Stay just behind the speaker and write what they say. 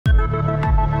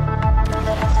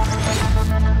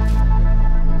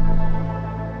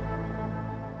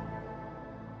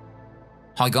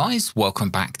Hi guys, welcome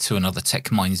back to another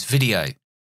Tech Minds video.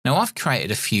 Now I've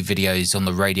created a few videos on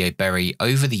the Radioberry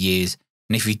over the years,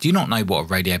 and if you do not know what a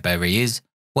Radioberry is,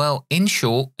 well, in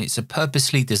short, it's a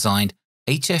purposely designed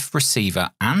HF receiver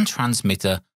and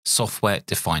transmitter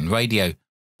software-defined radio,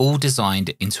 all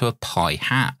designed into a Pi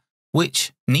hat,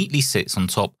 which neatly sits on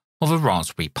top of a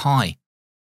Raspberry Pi.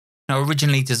 Now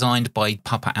originally designed by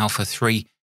Papa Alpha 3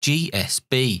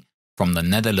 GSB from the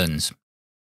Netherlands.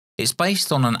 It's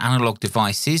based on an analog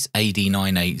devices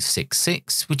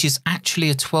AD9866, which is actually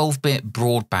a 12-bit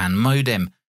broadband modem,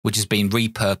 which has been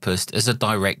repurposed as a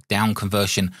direct down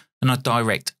conversion and a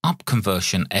direct up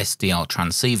conversion SDR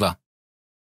transceiver.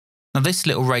 Now this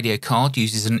little radio card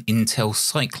uses an Intel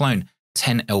Cyclone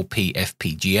 10LP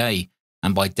FPGA,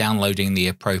 and by downloading the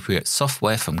appropriate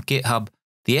software from GitHub,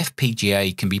 the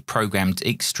FPGA can be programmed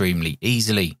extremely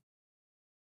easily.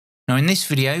 Now in this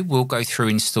video, we'll go through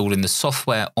installing the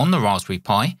software on the Raspberry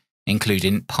Pi,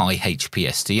 including Pi HP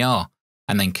SDR,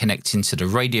 and then connecting to the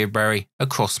Radioberry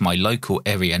across my local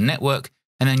area network,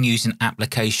 and then using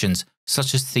applications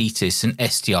such as Thetis and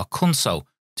SDR console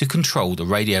to control the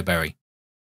Radioberry.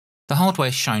 The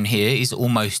hardware shown here is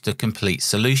almost a complete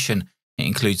solution. It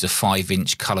includes a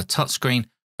 5-inch color touchscreen,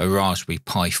 a Raspberry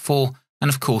Pi 4, and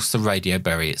of course the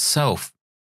Radioberry itself.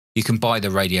 You can buy the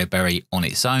Radioberry on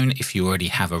its own if you already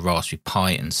have a Raspberry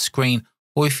Pi and screen,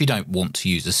 or if you don't want to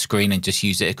use a screen and just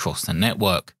use it across the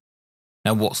network.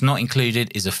 Now what's not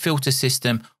included is a filter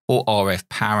system or RF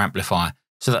power amplifier,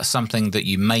 so that's something that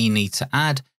you may need to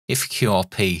add if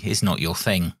QRP is not your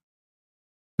thing.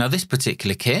 Now this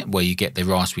particular kit, where you get the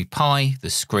Raspberry Pi, the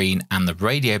screen and the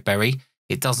Radioberry,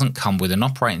 it doesn't come with an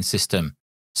operating system.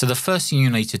 So the first thing you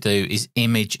need to do is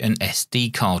image an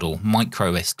SD card or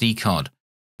micro SD card.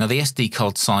 Now the SD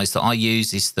card size that I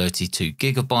use is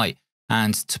 32GB,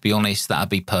 and to be honest, that'd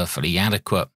be perfectly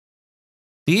adequate.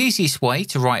 The easiest way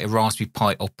to write a Raspberry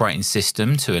Pi operating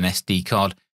system to an SD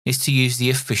card is to use the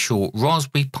official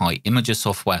Raspberry Pi Imager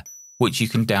software, which you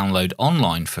can download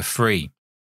online for free.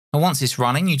 Now once it's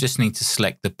running, you just need to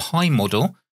select the Pi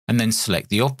model and then select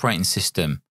the operating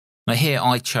system. Now here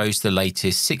I chose the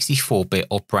latest 64-bit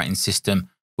operating system,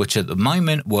 which at the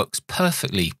moment works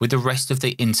perfectly with the rest of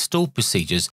the install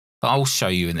procedures that I will show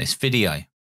you in this video.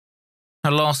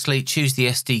 Now lastly, choose the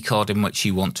SD card in which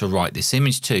you want to write this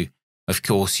image to. Of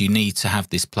course, you need to have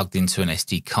this plugged into an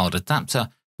SD card adapter,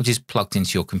 which is plugged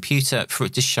into your computer for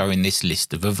it to show in this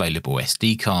list of available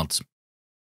SD cards.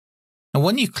 Now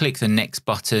when you click the next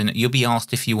button, you'll be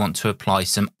asked if you want to apply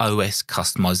some OS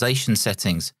customization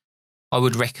settings. I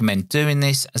would recommend doing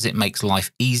this as it makes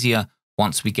life easier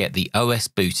once we get the OS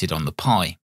booted on the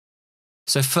Pi.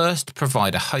 So first,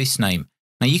 provide a host name.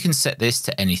 Now you can set this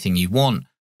to anything you want,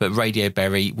 but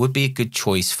Radioberry would be a good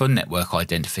choice for network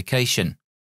identification.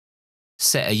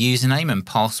 Set a username and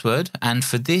password, and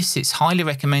for this it's highly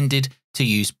recommended to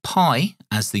use Pi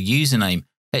as the username,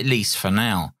 at least for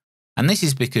now. And this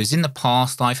is because in the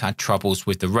past I've had troubles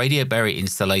with the Radioberry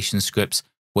installation scripts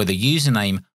where the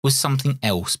username was something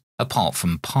else apart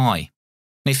from Pi.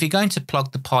 Now, if you're going to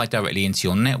plug the Pi directly into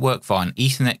your network via an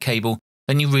Ethernet cable,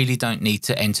 then you really don't need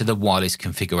to enter the wireless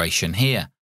configuration here.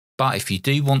 But if you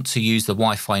do want to use the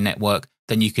Wi-Fi network,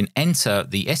 then you can enter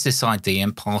the SSID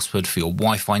and password for your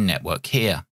Wi-Fi network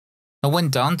here. Now when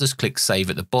done, just click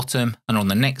Save at the bottom, and on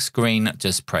the next screen,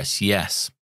 just press Yes.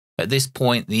 At this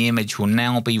point, the image will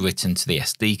now be written to the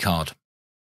SD card.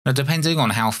 Now depending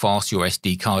on how fast your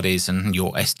SD card is and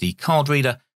your SD card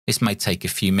reader, this may take a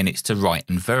few minutes to write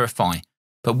and verify.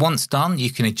 But once done, you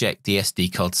can eject the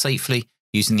SD card safely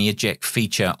using the eject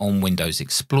feature on Windows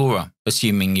Explorer,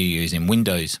 assuming you're using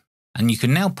Windows. And you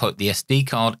can now put the SD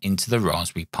card into the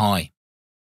Raspberry Pi.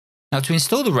 Now to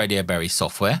install the Radioberry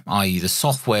software, i.e. the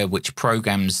software which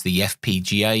programs the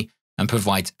FPGA and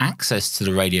provides access to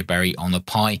the Radioberry on the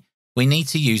Pi, we need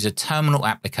to use a terminal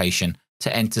application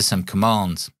to enter some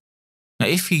commands. Now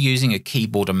if you're using a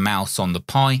keyboard and mouse on the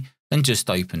Pi, then just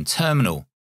open Terminal.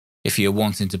 If you're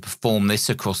wanting to perform this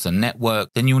across the network,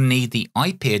 then you'll need the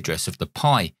IP address of the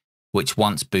Pi, which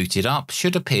once booted up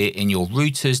should appear in your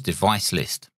router's device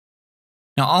list.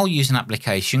 Now I'll use an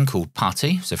application called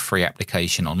Putty, it's a free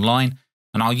application online,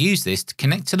 and I'll use this to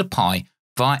connect to the Pi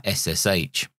via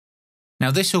SSH.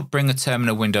 Now this will bring a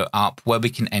terminal window up where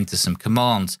we can enter some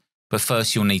commands, but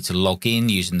first you'll need to log in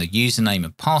using the username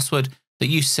and password that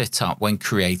you set up when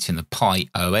creating the Pi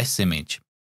OS image.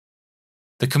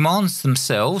 The commands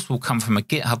themselves will come from a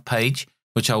GitHub page,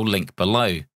 which I'll link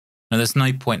below. Now there's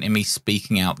no point in me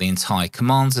speaking out the entire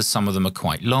commands as some of them are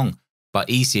quite long, but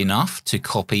easy enough to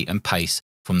copy and paste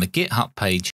from the GitHub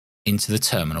page into the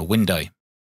terminal window.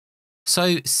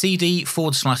 So cd/tmp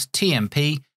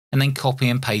and then copy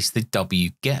and paste the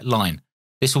wget line.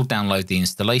 This will download the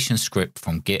installation script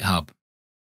from GitHub.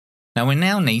 Now we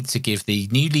need to give the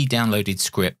newly downloaded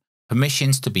script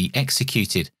permissions to be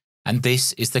executed, and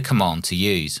this is the command to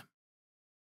use.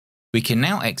 We can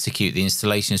now execute the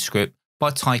installation script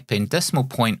by typing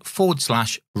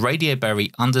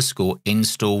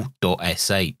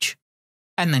 !radioberry_install.sh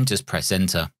and then just press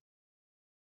enter.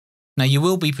 Now you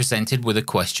will be presented with a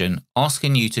question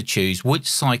asking you to choose which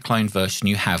Cyclone version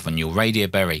you have on your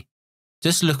Radioberry.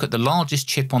 Just look at the largest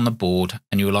chip on the board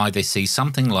and you'll either see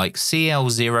something like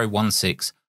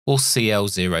CL016 or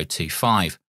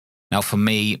CL025. Now for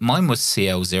me, mine was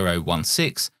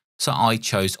CL016, so I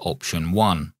chose option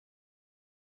 1.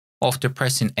 After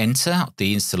pressing enter,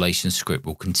 the installation script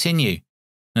will continue.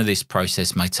 Now this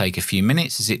process may take a few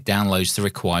minutes as it downloads the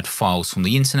required files from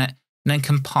the internet and then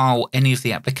compile any of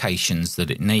the applications that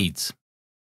it needs.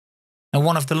 Now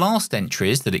one of the last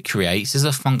entries that it creates is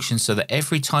a function so that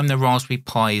every time the Raspberry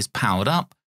Pi is powered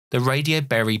up, the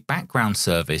Radioberry background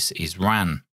service is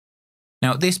ran.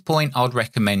 Now at this point, I'd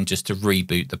recommend just to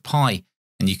reboot the Pi,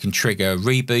 and you can trigger a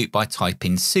reboot by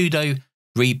typing sudo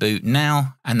reboot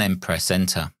now and then press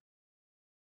enter.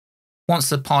 Once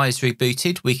the Pi is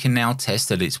rebooted, we can now test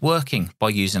that it's working by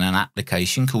using an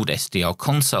application called SDR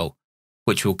console,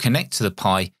 which will connect to the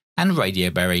Pi and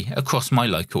Radioberry across my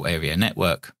local area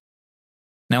network.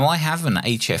 Now I have an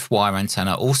HF wire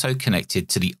antenna also connected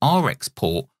to the RX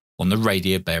port on the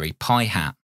Radioberry Pi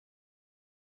hat.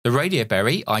 The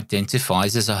Radioberry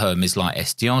identifies as a Hermes Light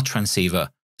SDR transceiver,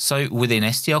 so within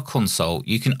SDR console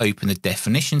you can open the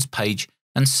definitions page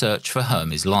and search for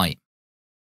Hermes Light.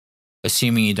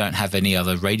 Assuming you don't have any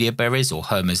other Radioberries or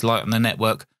Hermes Light on the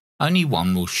network, only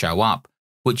one will show up,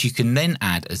 which you can then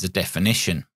add as a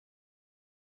definition.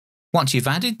 Once you've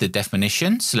added the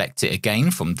definition, select it again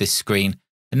from this screen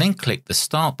and then click the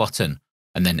Start button,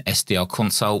 and then SDR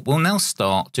console will now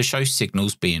start to show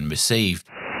signals being received.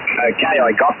 Okay,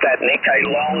 I got that, Nick. A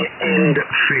long end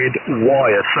fed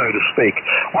wire, so to speak.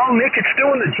 Well, Nick, it's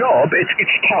doing the job.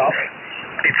 It's tough.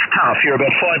 It's tough. You're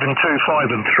about 5 and 2,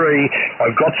 5 and 3.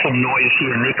 I've got some noise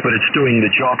here, Nick, but it's doing the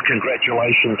job.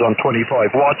 Congratulations on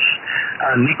 25 watts.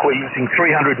 Nick, we're using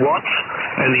 300 watts,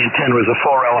 and the antenna is a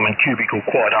 4-element cubical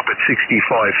quad up at 65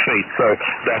 feet. So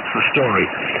that's the story.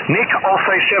 Nick, I'll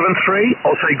say 7-3.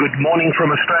 I'll say good morning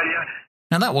from Australia.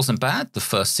 Now that wasn't bad. The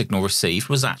first signal received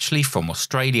was actually from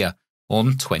Australia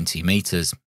on 20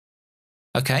 meters.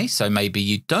 Okay, so maybe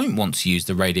you don't want to use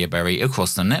the Radioberry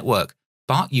across the network,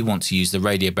 but you want to use the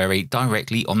Radioberry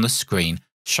directly on the screen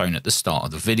shown at the start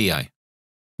of the video.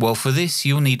 Well, for this,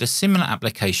 you'll need a similar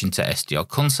application to SDR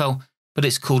console, but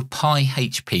it's called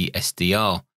Pi-HP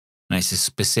SDR, and it's a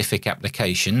specific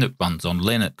application that runs on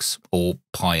Linux or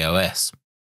Pi OS.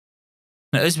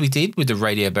 Now, as we did with the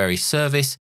Radioberry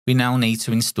service, we now need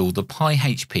to install the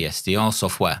Pi-HP SDR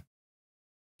software.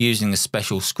 Using a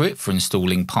special script for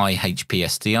installing Pi-HP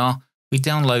SDR, we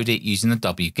download it using the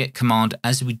wget command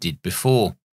as we did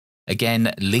before.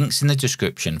 Again, links in the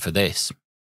description for this.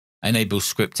 Enable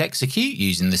script execute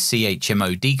using the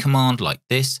chmod command like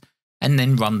this, and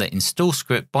then run the install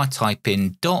script by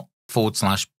typing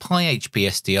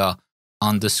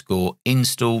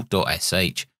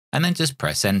 ./PiHPSDR_install.sh and then just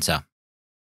press enter.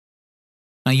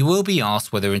 Now you will be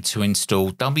asked whether to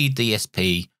install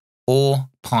WDSP or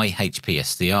Pi-HP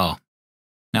SDR.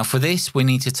 Now for this, we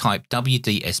need to type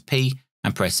WDSP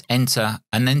and press enter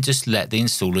and then just let the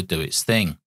installer do its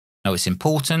thing. Now it's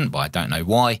important, but I don't know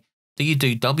why, that you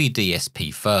do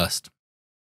WDSP first.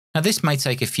 Now this may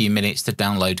take a few minutes to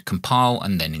download, compile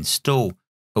and then install,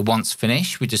 but once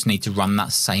finished we just need to run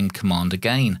that same command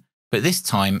again, but this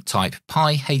time type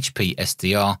Pi-HP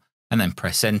SDR and then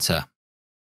press enter.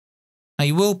 Now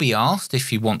you will be asked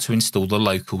if you want to install the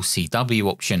local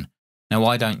CW option. Now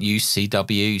I don't use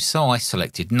CW, so I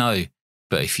selected no,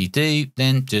 but if you do,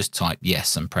 then just type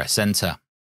yes and press enter.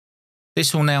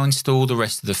 This will now install the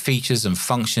rest of the features and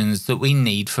functions that we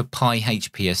need for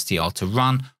Pi-HP SDR to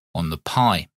run on the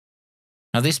Pi.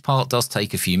 Now this part does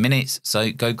take a few minutes,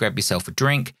 so go grab yourself a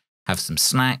drink, have some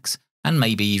snacks, and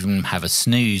maybe even have a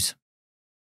snooze.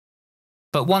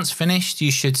 But once finished, you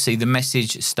should see the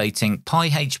message stating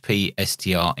Pi-HP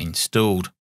SDR installed.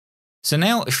 So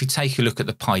now if you take a look at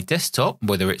the Pi desktop,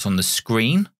 whether it's on the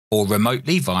screen or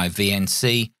remotely via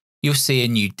VNC, you'll see a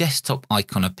new desktop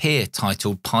icon appear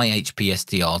titled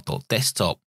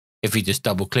Pi-HP-SDR.desktop. If you just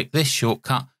double click this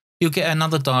shortcut, you'll get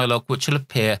another dialog which will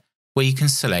appear where you can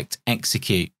select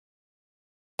execute.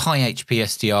 Pi-HP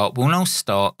SDR will now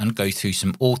start and go through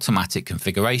some automatic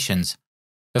configurations.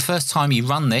 The first time you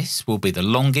run this will be the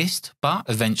longest, but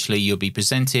eventually you'll be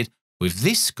presented with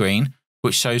this screen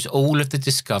which shows all of the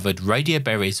discovered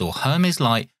Radioberries or Hermes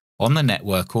Lite on the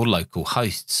network or local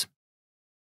hosts.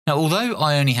 Now, although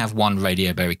I only have one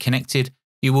Radioberry connected,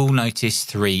 you will notice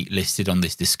 3 listed on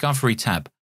this Discovery tab,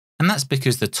 and that's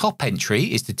because the top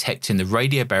entry is detecting the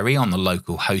Radioberry on the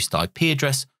local host IP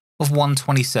address of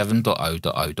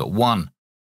 127.0.0.1.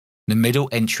 The middle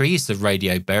entry is the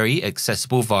Radioberry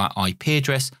accessible via IP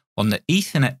address on the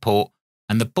Ethernet port,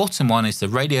 and the bottom one is the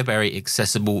Radioberry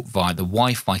accessible via the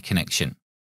Wi-Fi connection.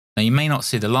 Now, you may not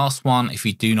see the last one if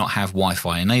you do not have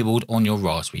Wi-Fi enabled on your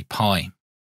Raspberry Pi.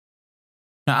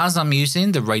 Now, as I'm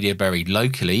using the Radioberry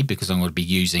locally, because I'm going to be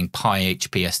using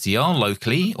Pi-HP SDR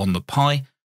locally on the Pi,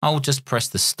 I'll just press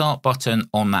the Start button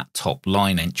on that top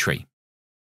line entry.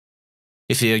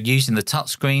 If you're using the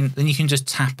touchscreen, then you can just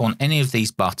tap on any of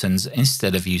these buttons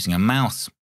instead of using a mouse.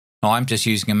 Now, I'm just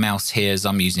using a mouse here as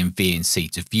I'm using VNC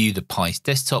to view the Pi's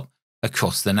desktop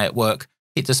across the network.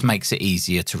 It just makes it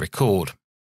easier to record.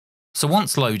 So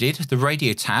once loaded, the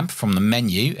radio tab from the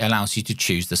menu allows you to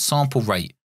choose the sample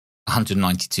rate.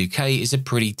 192K is a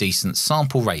pretty decent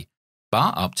sample rate,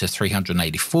 but up to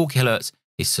 384 kHz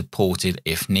is supported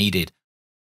if needed.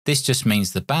 This just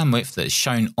means the bandwidth that is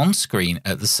shown on screen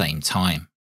at the same time.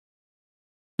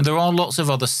 And there are lots of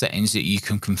other settings that you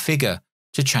can configure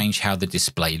to change how the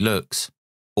display looks,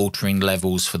 altering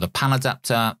levels for the PAL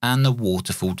adapter and the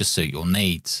waterfall to suit your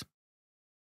needs.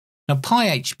 Now,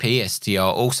 Pi-HP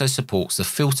SDR also supports the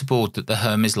filter board that the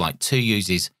Hermes Lite 2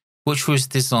 uses, which was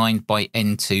designed by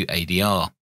N2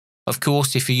 ADR. Of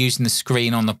course, if you're using the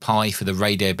screen on the Pi for the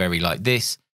Radioberry like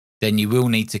this, then you will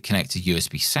need to connect a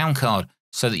USB sound card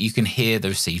so that you can hear the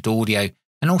received audio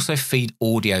and also feed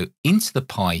audio into the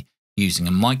Pi using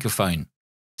a microphone.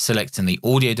 Selecting the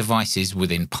audio devices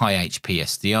within Pi-HP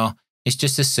SDR is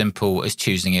just as simple as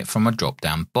choosing it from a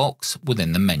drop-down box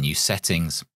within the menu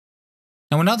settings.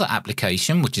 Now, another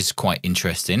application which is quite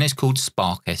interesting is called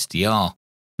Spark SDR, and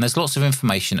there's lots of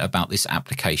information about this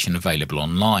application available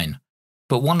online.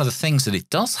 But one of the things that it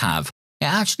does have, it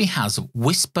actually has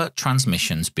whisper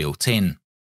transmissions built in.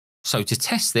 So to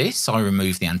test this, I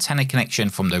removed the antenna connection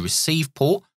from the receive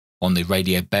port on the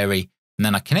Radioberry, and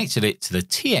then I connected it to the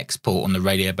TX port on the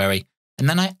Radioberry, and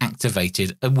then I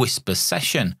activated a whisper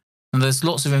session. And there's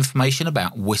lots of information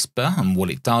about whisper and what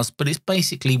it does, but it's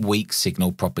basically weak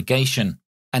signal propagation.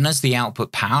 And as the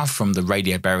output power from the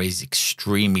Radioberry is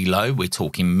extremely low, we're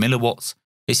talking milliwatts,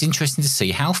 it's interesting to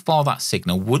see how far that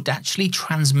signal would actually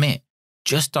transmit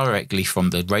just directly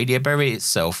from the Radioberry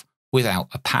itself without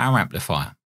a power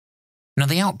amplifier. Now,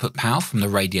 the output power from the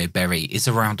Radioberry is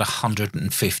around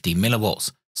 150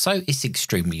 milliwatts, so it's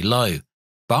extremely low.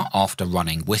 But after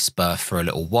running Whisper for a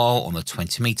little while on the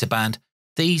 20 meter band,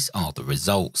 these are the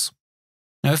results.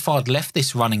 Now, if I'd left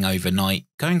this running overnight,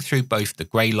 going through both the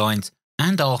grey lines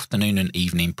and afternoon and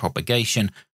evening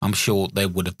propagation, I'm sure there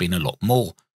would have been a lot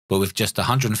more, but with just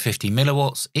 150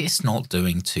 milliwatts, it's not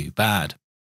doing too bad.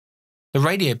 The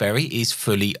Radioberry is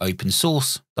fully open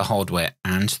source, the hardware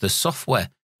and the software,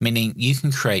 meaning you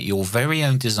can create your very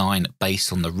own design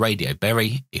based on the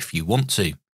Radioberry if you want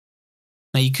to.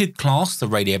 Now, you could class the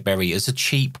Radioberry as a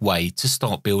cheap way to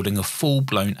start building a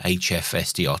full-blown HF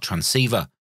SDR transceiver,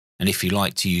 and if you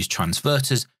like to use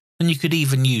transverters, then you could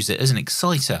even use it as an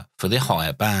exciter for the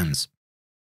higher bands.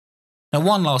 Now,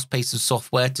 one last piece of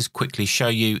software to quickly show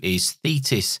you is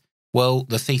Thetis. Well,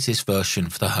 the Thetis version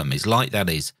for the Hermes Lite, that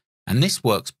is, and this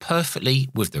works perfectly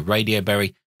with the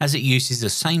Radioberry as it uses the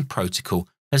same protocol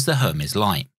as the Hermes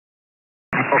Lite.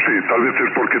 Sí, tal vez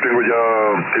es porque tengo ya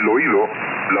el oído,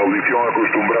 la audición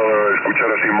acostumbrada a escuchar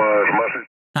así más.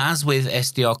 As with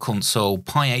SDR Console,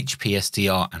 Pi-HP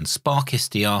SDR and Spark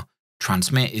SDR,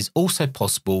 transmit is also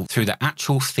possible through the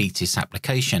actual Thetis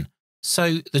application,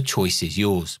 so the choice is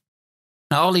yours.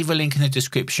 Now, I'll leave a link in the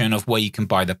description of where you can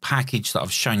buy the package that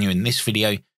I've shown you in this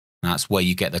video. That's where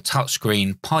you get the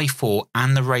touchscreen, Pi 4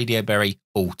 and the Radioberry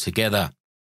all together.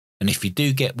 And if you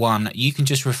do get one, you can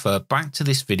just refer back to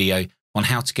this video on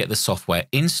how to get the software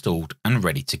installed and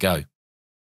ready to go.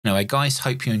 Anyway guys,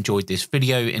 hope you enjoyed this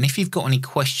video, and if you've got any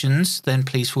questions, then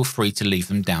please feel free to leave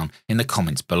them down in the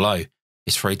comments below.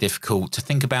 It's very difficult to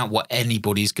think about what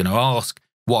anybody's going to ask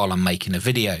while I'm making a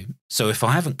video, so if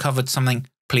I haven't covered something,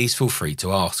 please feel free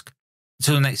to ask.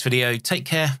 Until the next video, take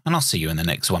care, and I'll see you in the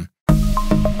next one.